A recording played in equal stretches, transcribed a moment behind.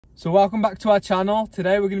So welcome back to our channel.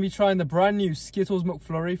 Today we're going to be trying the brand new Skittles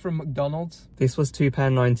Mcflurry from McDonald's. This was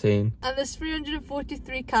 £2.19. And there's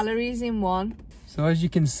 343 calories in one. So as you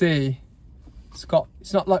can see,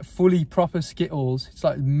 it's not like fully proper Skittles. It's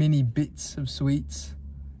like mini bits of sweets.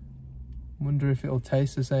 Wonder if it'll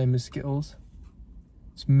taste the same as Skittles.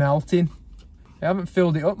 It's melting. They haven't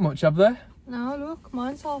filled it up much, have they? No, look,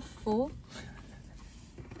 mine's half full.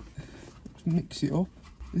 Mix it up.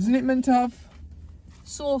 Isn't it meant to have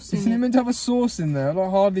Sauce in Isn't it. it meant to have a sauce in there? I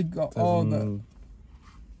hardly got all that.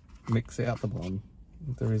 Mix it at the bottom.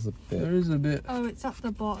 There is a bit. There is a bit. Oh, it's at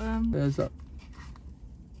the bottom. There's that.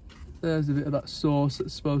 There's a bit of that sauce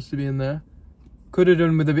that's supposed to be in there. Could have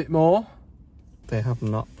done with a bit more. They have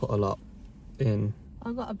not put a lot in.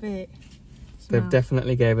 I got a bit. They've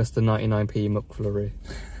definitely gave us the 99p McFlurry.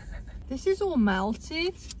 This is all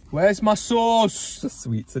melted. Where's my sauce? The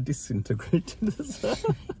sweets are disintegrated as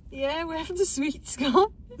well. Yeah, where have the sweets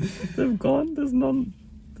gone? They've gone. There's none.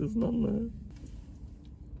 There's none there.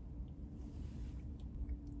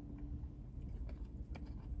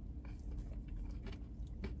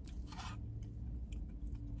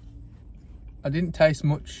 I didn't taste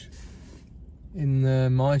much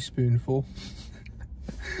in my spoonful.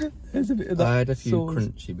 There's a bit of that. I had a few sauce.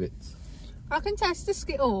 crunchy bits. I can taste the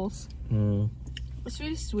Skittles. It's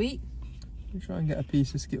really sweet. Let me try and get a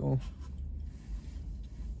piece of Skittle.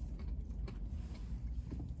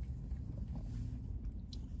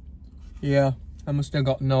 Yeah, I must have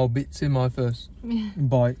got no bits in my first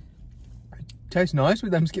bite. It tastes nice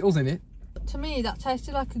with them Skittles in it. To me, that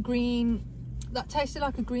tasted like a green. That tasted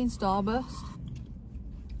like a green Starburst.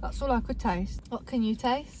 That's all I could taste. What can you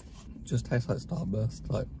taste? Just tastes like Starburst,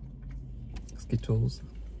 like Skittles.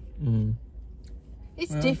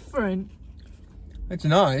 It's different. It's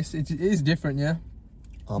nice. It is different, yeah.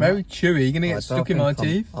 I'm Very chewy. You're gonna get stuck in my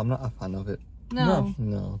teeth. I'm not a fan of it. No.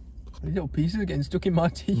 No. These little pieces are getting stuck in my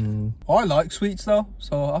teeth. I like sweets though,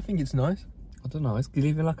 so I think it's nice. I don't know. It's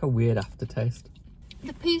leaving like a weird aftertaste.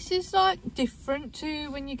 The piece is like different to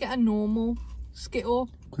when you get a normal Skittle.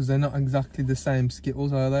 Because they're not exactly the same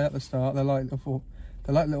Skittles, are they? At the start, they're like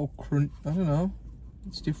little crunch. I don't know.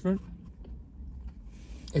 It's different.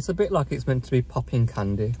 It's a bit like it's meant to be popping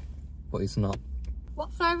candy, but it's not.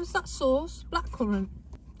 What flavour is that sauce? Blackcurrant.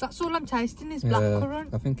 That's all I'm tasting is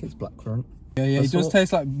blackcurrant. I think it's blackcurrant. Yeah, it does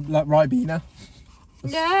taste like Ribena.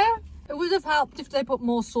 Yeah, it would have helped if they put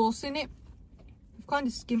more sauce in it. I've kind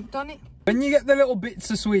of skimped on it. When you get the little bits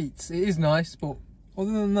of sweets, it is nice, but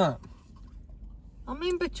other than that, I'm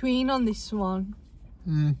in between on this one.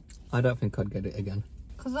 I don't think I'd get it again.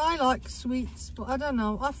 Because I like sweets, but I don't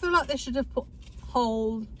know. I feel like they should have put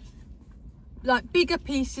whole, like bigger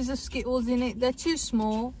pieces of Skittles in it. They're too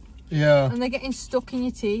small. yeah. And they're getting stuck in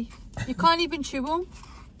your teeth. You can't even chew them.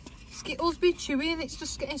 Skittles be chewy and it's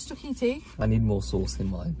just getting stuck in your teeth. I need more sauce in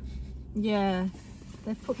mine. Yeah,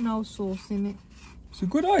 they've put no sauce in it. It's a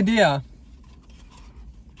good idea.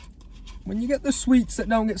 When you get the sweets that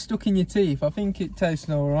don't get stuck in your teeth, I think it tastes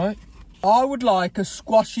alright. I would like a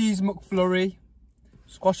Squashies McFlurry.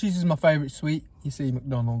 Squashies is my favourite sweet, you see,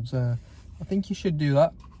 McDonald's. I think you should do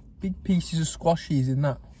that. Big pieces of Squashies in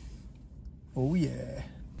that. Oh yeah.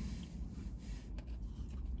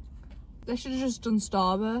 They should have just done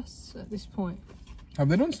Starbursts at this point. Have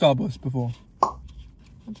they done Starburst before? I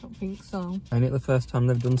don't think so. Ain't it the first time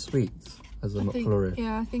they've done sweets as a McFlurry?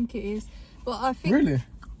 Yeah, I think it is. But I think Really?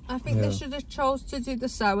 I think they should have chose to do the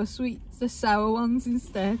sour sweets, the sour ones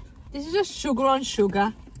instead. This is just sugar on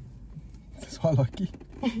sugar. That's why I like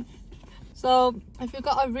it. So if you've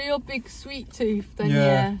got a real big sweet tooth, then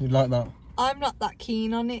yeah. You'd like that. I'm not that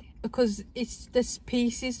keen on it because it's the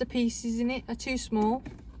pieces in it are too small.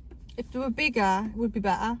 If they were bigger, it would be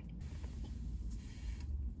better.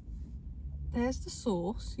 There's the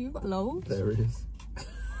sauce. You've got loads. There it is.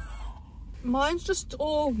 Mine's just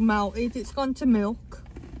all melted. It's gone to milk.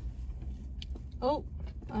 Oh,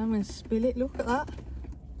 I'm going to spill it. Look at that.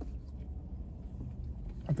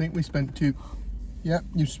 I think we spent two. Yeah,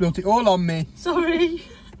 you spilt it all on me Sorry.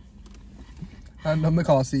 and on the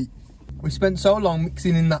car seat. We spent so long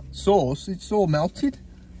mixing in that sauce, it's all melted.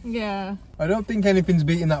 Yeah. I don't think anything's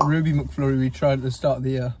beating that Ruby McFlurry we tried at the start of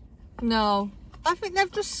the year. No. I think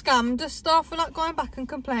they've just scammed us though for like going back and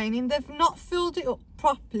complaining. They've not filled it up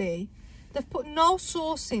properly. They've put no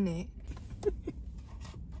sauce in it.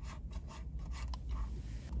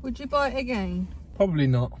 Would you buy it again? Probably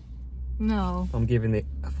not. No. I'm giving it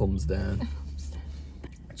a thumbs down.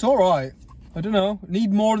 It's alright. I don't know.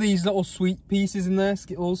 Need more of these little sweet pieces in there,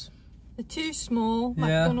 Skittles. They're too small.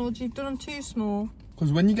 Yeah. McDonald's, you've done them too small.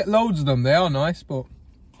 Because when you get loads of them, they are nice, but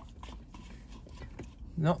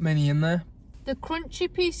not many in there. The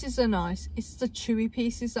crunchy pieces are nice. It's the chewy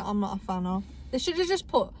pieces that I'm not a fan of. They should have just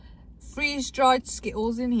put freeze-dried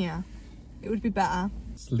Skittles in here. It would be better.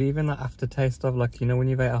 It's leaving that aftertaste of, like, you know when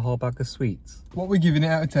you've ate a whole bag of sweets? What we giving it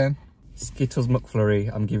out of 10? Skittles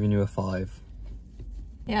McFlurry, I'm giving you a 5.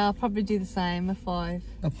 Yeah, I'll probably do the same, a 5.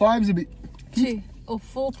 A 5's a bit... 2 or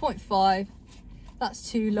 4.5.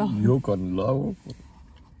 That's too low. You're gone low.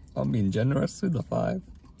 I'm being generous with the 5.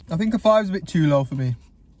 I think a 5's a bit too low for me.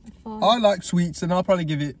 A 5. I like sweets and I'll probably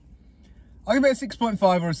give it... I'll give it a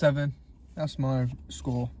 6.5 or a 7. That's my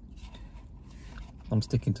score. I'm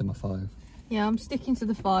sticking to my 5. Yeah, I'm sticking to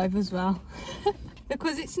the 5 as well.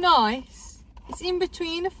 Because it's nice. It's in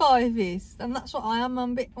between a 5 is. And that's what I am.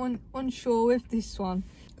 I'm a bit unsure with this one.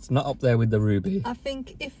 It's not up there with the ruby. I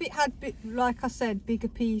think if it had, like I said, bigger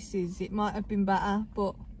pieces, it might have been better.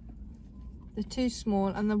 But they're too small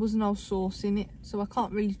and there was no sauce in it. So I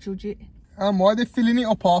can't really judge it. And why they're filling it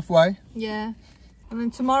up halfway? Yeah. And then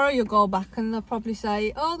tomorrow you'll go back and they'll probably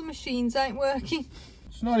say, oh, the machines ain't working.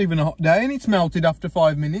 It's not even a hot day and it's melted after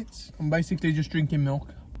 5 minutes. I'm basically just drinking milk.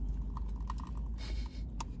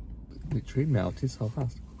 Literally melted so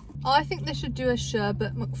fast. I think they should do a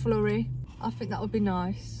sherbet McFlurry. I think that would be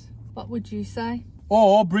nice. What would you say?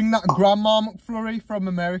 Or bring that Grandma McFlurry from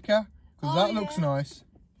America. Because that looks nice.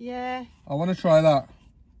 Yeah. I want to try that.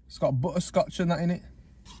 It's got butterscotch and that in it.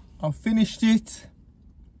 I've finished it.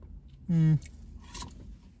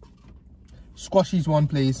 Squashies one,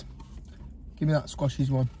 please. Give me that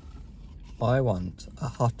squashies one. I want a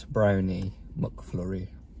hot brownie McFlurry.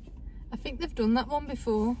 I think they've done that one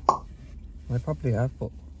before. They probably have,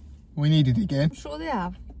 but... We need it again. I'm sure they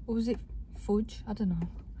have. Or was it fudge? I don't know.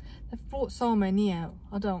 They've brought so many out.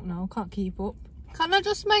 I don't know. Can't keep up. Can I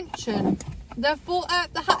just mention, they've brought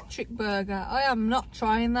out the hat trick burger. I am not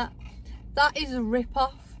trying that. That is a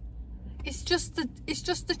rip-off. It's just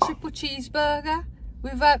the triple cheeseburger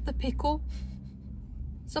without the pickle.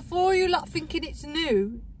 So for all you lot thinking it's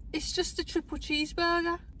new, it's just a triple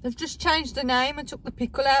cheeseburger. They've just changed the name and took the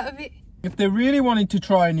pickle out of it. If they really wanted to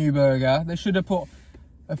try a new burger, they should have put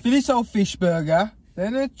a fillet sole fish burger,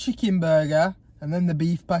 then a chicken burger, and then the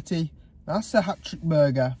beef patty. That's a hat trick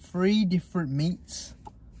burger. 3 different meats.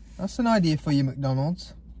 That's an idea for you,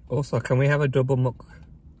 McDonald's. Also, can we have a double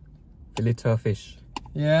filet fish?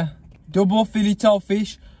 Yeah. Double filet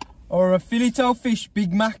fish or a filet fish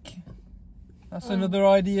Big Mac. That's another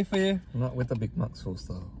idea for you. Not with the Big Mac sauce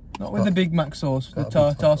though. Not with the Big Mac sauce, the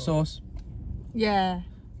tartar sauce. Yeah.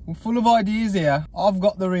 We're full of ideas here. I've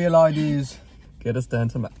got the real ideas. Get us down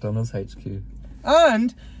to McDonald's HQ.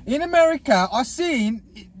 And in America, I seen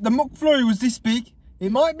the McFlurry was this big.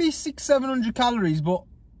 It might be 600-700 calories, but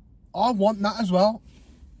I want that as well.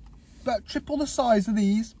 About triple the size of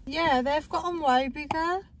these. Yeah, they've got them way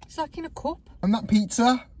bigger. It's like in a cup. And that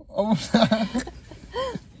pizza. And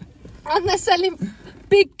they're selling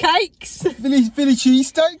big cakes. Philly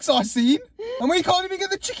cheesesteaks I seen. And we can't even get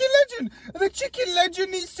the chicken legend. And the chicken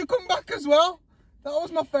legend needs to come back as well. That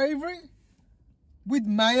was my favourite. With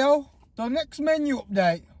mayo. The next menu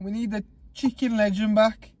update, we need the chicken legend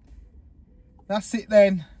back. That's it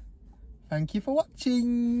then. Thank you for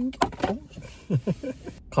watching.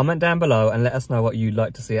 Comment down below and let us know what you'd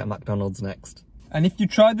like to see at McDonald's next. And if you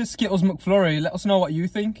tried the Skittles McFlurry, let us know what you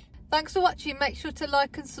think. Thanks for watching. Make sure to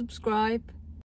like and subscribe.